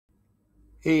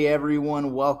Hey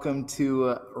everyone, welcome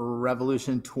to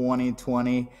Revolution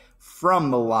 2020 from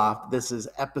the Loft. This is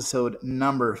episode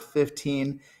number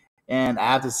 15, and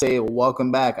I have to say,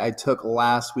 welcome back. I took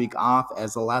last week off,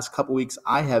 as the last couple weeks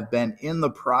I have been in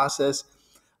the process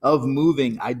of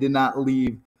moving. I did not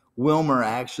leave Wilmer.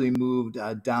 I actually moved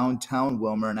downtown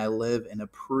Wilmer, and I live in a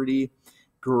pretty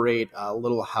great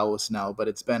little house now, but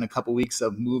it's been a couple weeks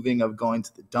of moving, of going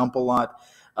to the dump a lot,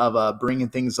 of bringing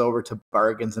things over to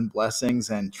Bargains and Blessings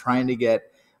and trying to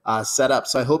get set up.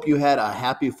 So I hope you had a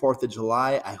happy 4th of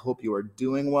July. I hope you are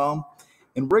doing well.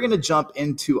 And we're going to jump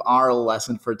into our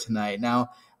lesson for tonight.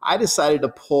 Now, I decided to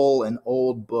pull an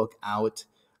old book out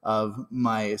of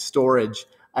my storage.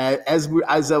 As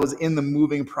I was in the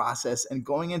moving process and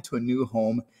going into a new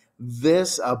home,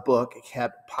 this book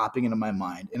kept popping into my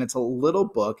mind. And it's a little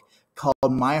book called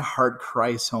My Heart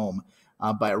Cries Home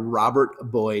by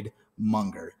Robert Boyd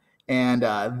Munger. And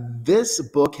this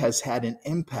book has had an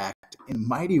impact in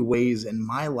mighty ways in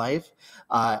my life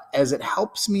as it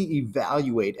helps me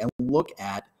evaluate and look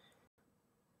at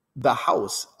the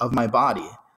house of my body,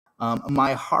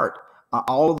 my heart,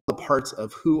 all of the parts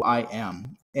of who I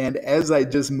am. And as I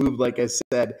just moved, like I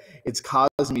said, it's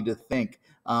caused me to think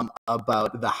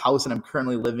about the house that I'm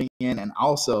currently living in, and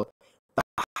also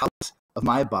the house of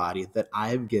my body that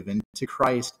I've given to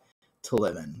Christ to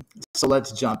live in. So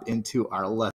let's jump into our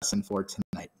lesson for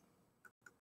tonight.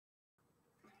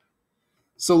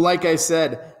 So like I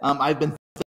said, I've been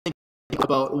thinking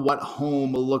about what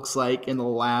home looks like in the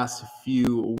last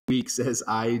few weeks as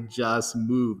I just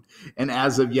moved. And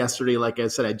as of yesterday, like I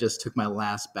said, I just took my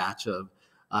last batch of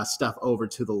stuff over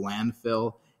to the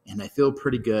landfill, and I feel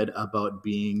pretty good about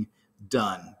being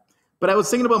done. But I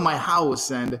was thinking about my house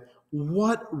and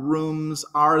what rooms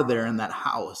are there in that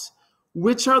house?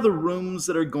 Which are the rooms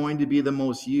that are going to be the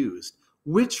most used?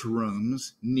 Which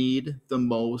rooms need the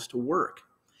most work?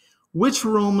 Which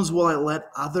rooms will I let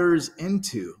others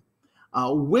into?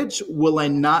 Which will I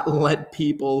not let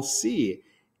people see?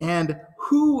 And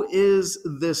who is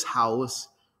this house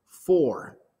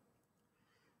for?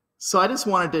 So I just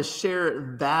wanted to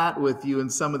share that with you in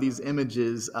some of these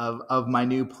images of my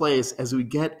new place as we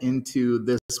get into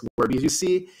this word. Because you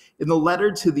see, in the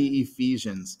letter to the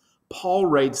Ephesians, Paul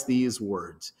writes these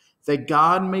words, that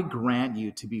God may grant you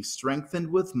to be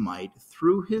strengthened with might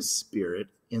through his Spirit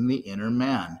in the inner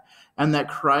man, and that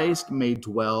Christ may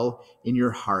dwell in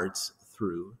your hearts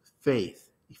through faith.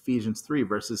 Ephesians 3,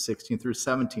 verses 16 through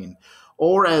 17.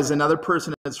 Or as another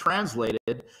person has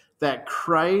translated, that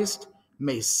Christ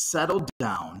may settle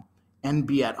down and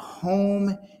be at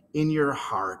home in your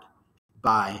heart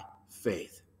by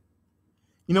faith.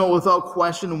 You know, without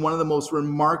question, one of the most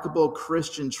remarkable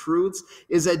Christian truths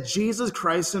is that Jesus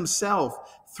Christ himself,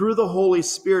 through the Holy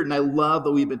Spirit, and I love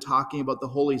that we've been talking about the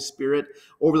Holy Spirit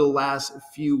over the last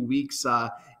few weeks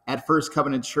at First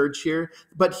Covenant Church here,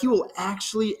 but he will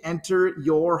actually enter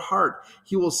your heart.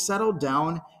 He will settle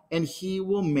down and he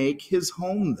will make his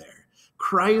home there.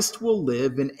 Christ will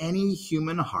live in any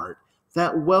human heart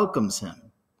that welcomes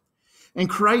him. And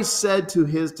Christ said to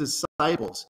his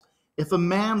disciples, if a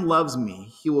man loves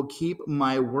me, he will keep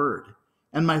my word,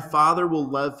 and my Father will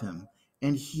love him,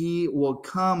 and he will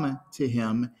come to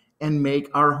him and make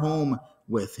our home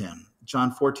with him.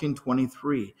 John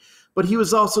 14:23. But he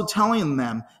was also telling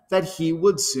them that he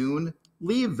would soon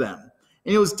leave them.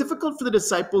 And it was difficult for the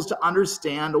disciples to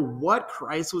understand what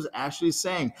Christ was actually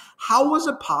saying. How was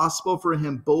it possible for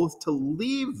him both to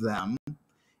leave them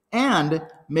and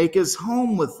make his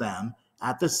home with them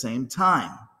at the same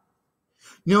time?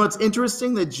 You know, it's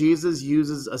interesting that Jesus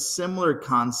uses a similar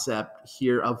concept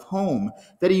here of home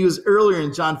that he used earlier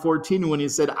in John 14 when he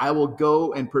said, I will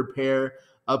go and prepare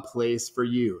a place for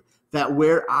you, that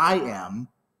where I am,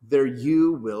 there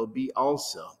you will be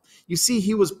also. You see,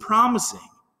 he was promising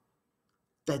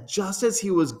that just as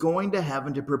he was going to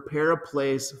heaven to prepare a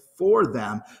place for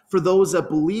them, for those that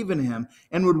believe in him,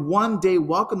 and would one day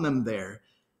welcome them there,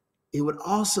 it would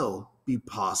also be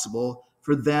possible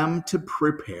for them to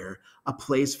prepare a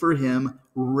place for him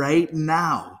right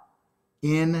now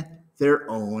in their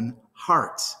own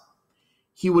hearts.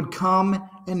 He would come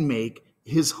and make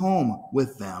his home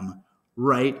with them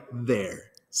right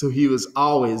there. So he was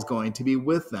always going to be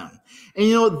with them. And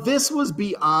you know, this was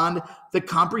beyond the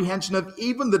comprehension of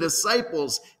even the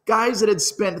disciples, guys that had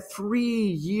spent 3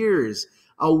 years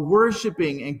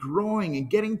worshiping and growing and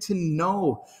getting to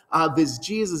know this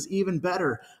Jesus even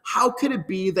better. How could it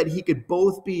be that he could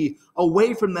both be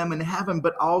away from them in heaven,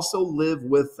 but also live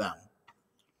with them?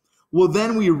 Well,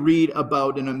 then we read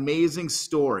about an amazing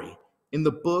story in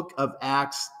the book of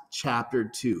Acts chapter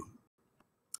 2.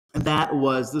 And that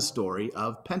was the story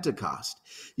of Pentecost.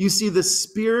 You see, the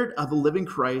Spirit of the living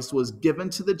Christ was given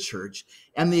to the church,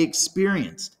 and they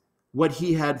experienced what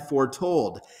he had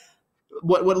foretold.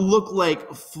 What looked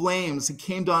like flames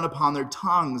came down upon their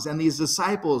tongues, and these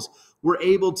disciples were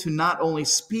able to not only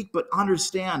speak but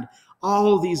understand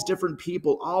all these different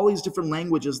people, all these different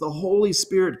languages. The Holy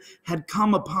Spirit had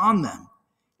come upon them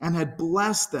and had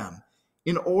blessed them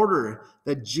in order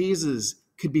that Jesus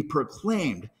could be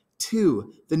proclaimed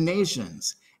to the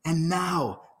nations. And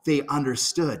now they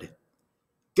understood.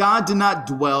 God did not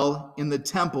dwell in the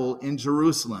temple in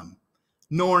Jerusalem,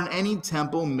 nor in any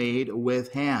temple made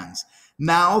with hands.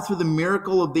 Now, through the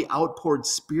miracle of the outpoured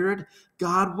Spirit,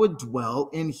 God would dwell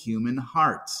in human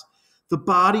hearts. The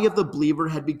body of the believer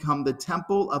had become the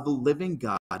temple of the living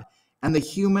God, and the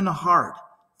human heart,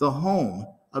 the home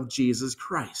of Jesus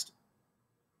Christ.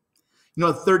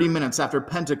 30 minutes after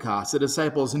Pentecost, the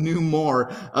disciples knew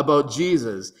more about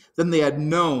Jesus than they had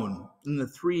known in the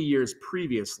 3 years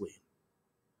previously.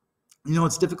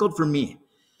 It's difficult for me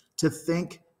to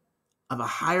think of a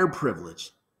higher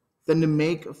privilege than to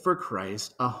make for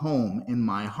Christ a home in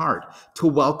my heart, to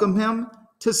welcome him,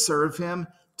 to serve him,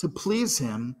 to please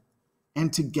him,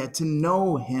 and to get to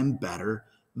know him better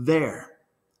there.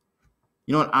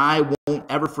 I won't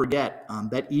ever forget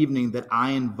that evening that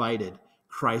I invited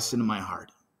Christ into my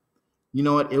heart.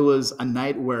 It was a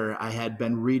night where I had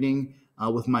been reading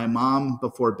with my mom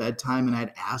before bedtime, and I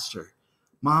had asked her,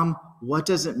 Mom, what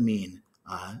does it mean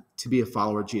to be a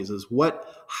follower of Jesus?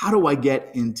 How do I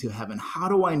get into heaven? How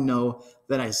do I know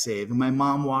that I save? And my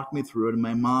mom walked me through it, and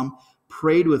my mom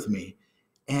prayed with me.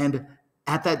 And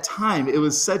at that time, it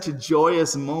was such a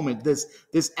joyous moment.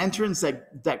 This entrance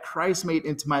that Christ made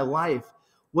into my life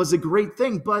was a great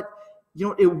thing, but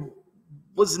it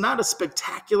was not a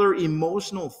spectacular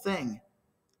emotional thing,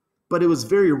 but it was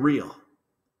very real.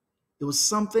 It was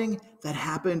something that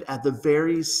happened at the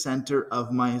very center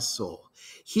of my soul.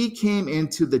 He came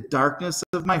into the darkness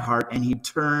of my heart and he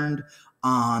turned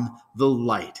on the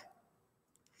light.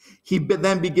 He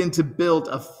then began to build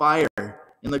a fire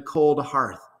in the cold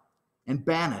hearth and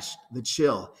banished the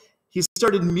chill. He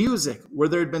started music where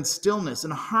there had been stillness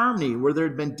and harmony where there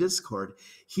had been discord.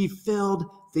 He filled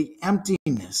the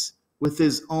emptiness with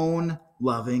his own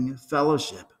loving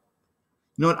fellowship.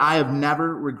 I have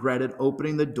never regretted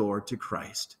opening the door to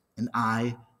Christ, and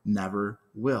I never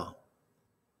will.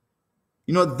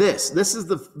 This is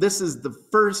the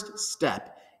first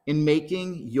step in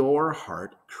making your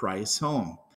heart Christ's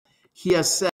home. He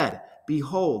has said,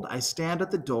 "Behold, I stand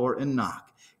at the door and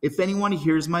knock. If anyone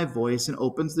hears my voice and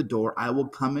opens the door, I will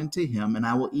come into him and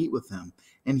I will eat with him,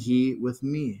 and he with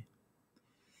me."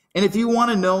 And if you want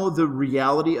to know the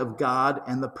reality of God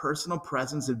and the personal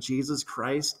presence of Jesus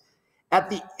Christ, at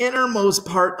the innermost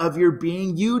part of your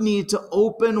being, you need to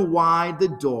open wide the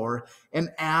door and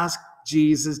ask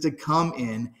Jesus to come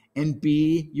in and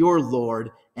be your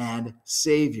Lord and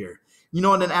Savior. And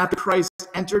then after Christ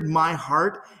entered my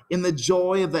heart, in the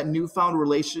joy of that newfound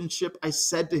relationship, I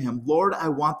said to him, "Lord, I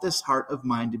want this heart of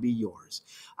mine to be yours.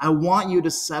 I want you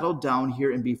to settle down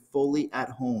here and be fully at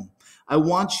home. I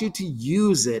want you to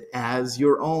use it as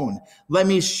your own. Let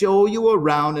me show you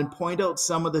around and point out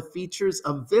some of the features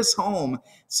of this home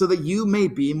so that you may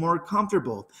be more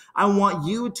comfortable. I want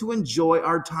you to enjoy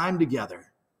our time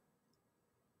together."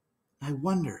 I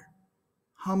wonder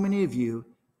how many of you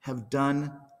have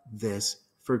done this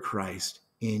for Christ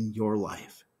in your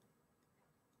life.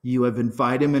 You have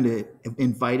invited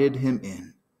him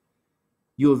in.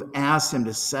 You have asked him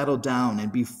to settle down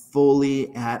and be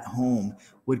fully at home.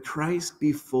 Would Christ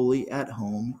be fully at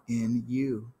home in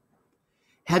you?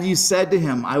 Have you said to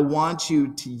him, "I want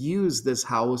you to use this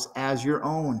house as your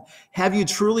own"? Have you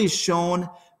truly shown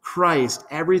Christ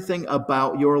everything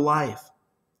about your life?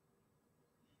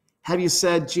 Have you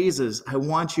said, "Jesus, I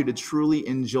want you to truly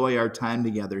enjoy our time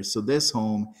together, so this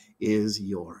home is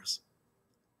yours"?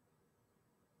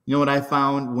 What I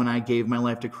found when I gave my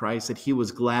life to Christ? That he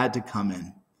was glad to come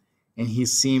in, and he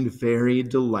seemed very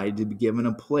delighted to be given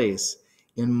a place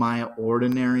in my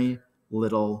ordinary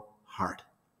little heart.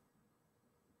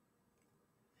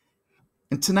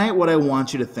 And tonight, what I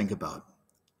want you to think about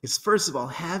is, first of all,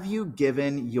 have you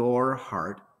given your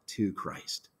heart to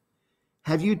Christ?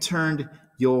 Have you turned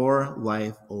your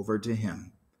life over to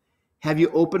him? Have you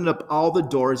opened up all the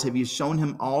doors? Have you shown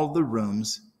him all the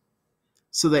rooms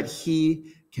so that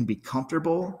he can be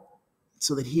comfortable,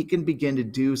 so that he can begin to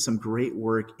do some great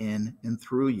work in and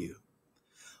through you?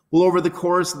 Well, over the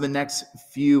course of the next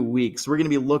few weeks, we're going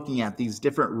to be looking at these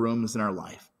different rooms in our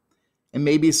life and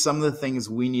maybe some of the things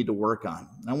we need to work on.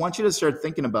 And I want you to start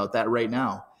thinking about that right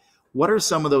now. What are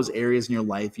some of those areas in your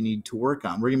life you need to work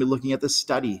on? We're going to be looking at the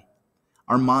study,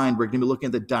 our mind. We're going to be looking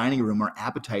at the dining room, our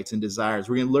appetites and desires.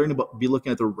 We're going to be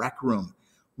looking at the rec room,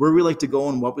 where we like to go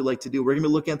and what we like to do. We're going to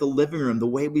be looking at the living room, the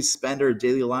way we spend our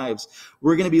daily lives.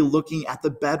 We're going to be looking at the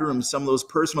bedroom, some of those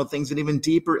personal things, and even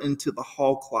deeper into the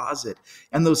hall closet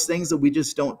and those things that we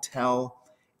just don't tell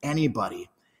anybody.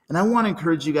 And I want to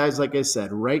encourage you guys, like I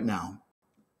said, right now,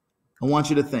 I want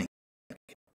you to think,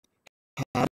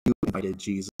 have you invited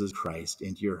Jesus Christ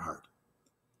into your heart?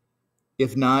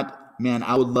 If not, man,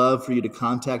 I would love for you to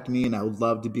contact me, and I would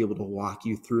love to be able to walk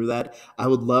you through that. I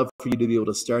would love for you to be able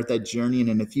to start that journey.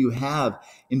 And if you have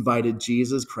invited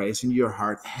Jesus Christ into your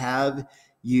heart, have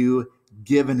you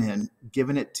given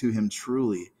it to him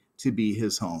truly to be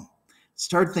his home?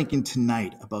 Start thinking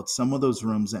tonight about some of those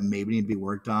rooms that maybe need to be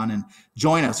worked on, and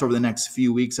join us over the next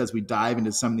few weeks as we dive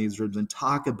into some of these rooms and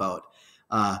talk about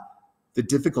the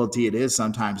difficulty it is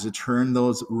sometimes to turn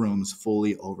those rooms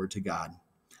fully over to God.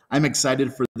 I'm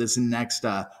excited for this next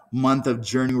month of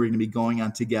journey we're going to be going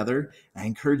on together. I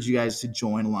encourage you guys to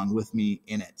join along with me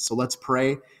in it. So let's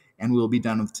pray, and we'll be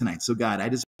done with tonight. So God, I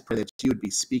just pray that you would be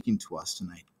speaking to us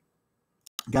tonight.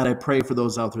 God, I pray for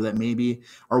those out there that maybe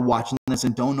are watching this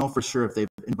and don't know for sure if they've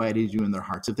invited you in their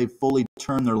hearts, if they've fully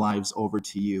turned their lives over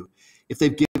to you, if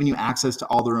they've given you access to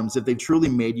all the rooms, if they've truly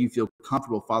made you feel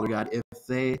comfortable, Father God, if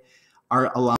they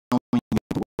are allowing you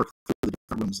to work through the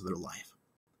different rooms of their life.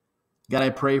 God, I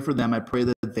pray for them. I pray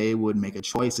that they would make a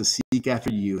choice to seek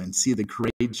after you and see the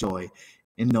great joy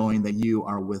in knowing that you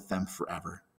are with them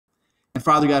forever. And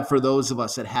Father God, for those of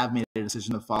us that have made a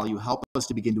decision to follow you, help us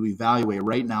to begin to evaluate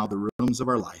right now the rooms of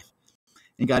our life.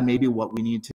 And God, maybe what we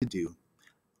need to do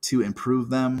to improve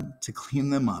them, to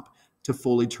clean them up, to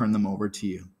fully turn them over to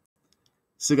you.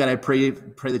 So God, I pray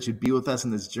that you'd be with us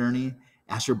in this journey.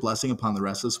 Ask your blessing upon the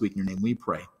rest of this week. In your name we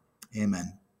pray.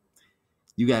 Amen.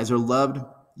 You guys are loved.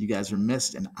 You guys are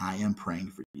missed, and I am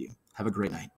praying for you. Have a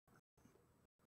great night.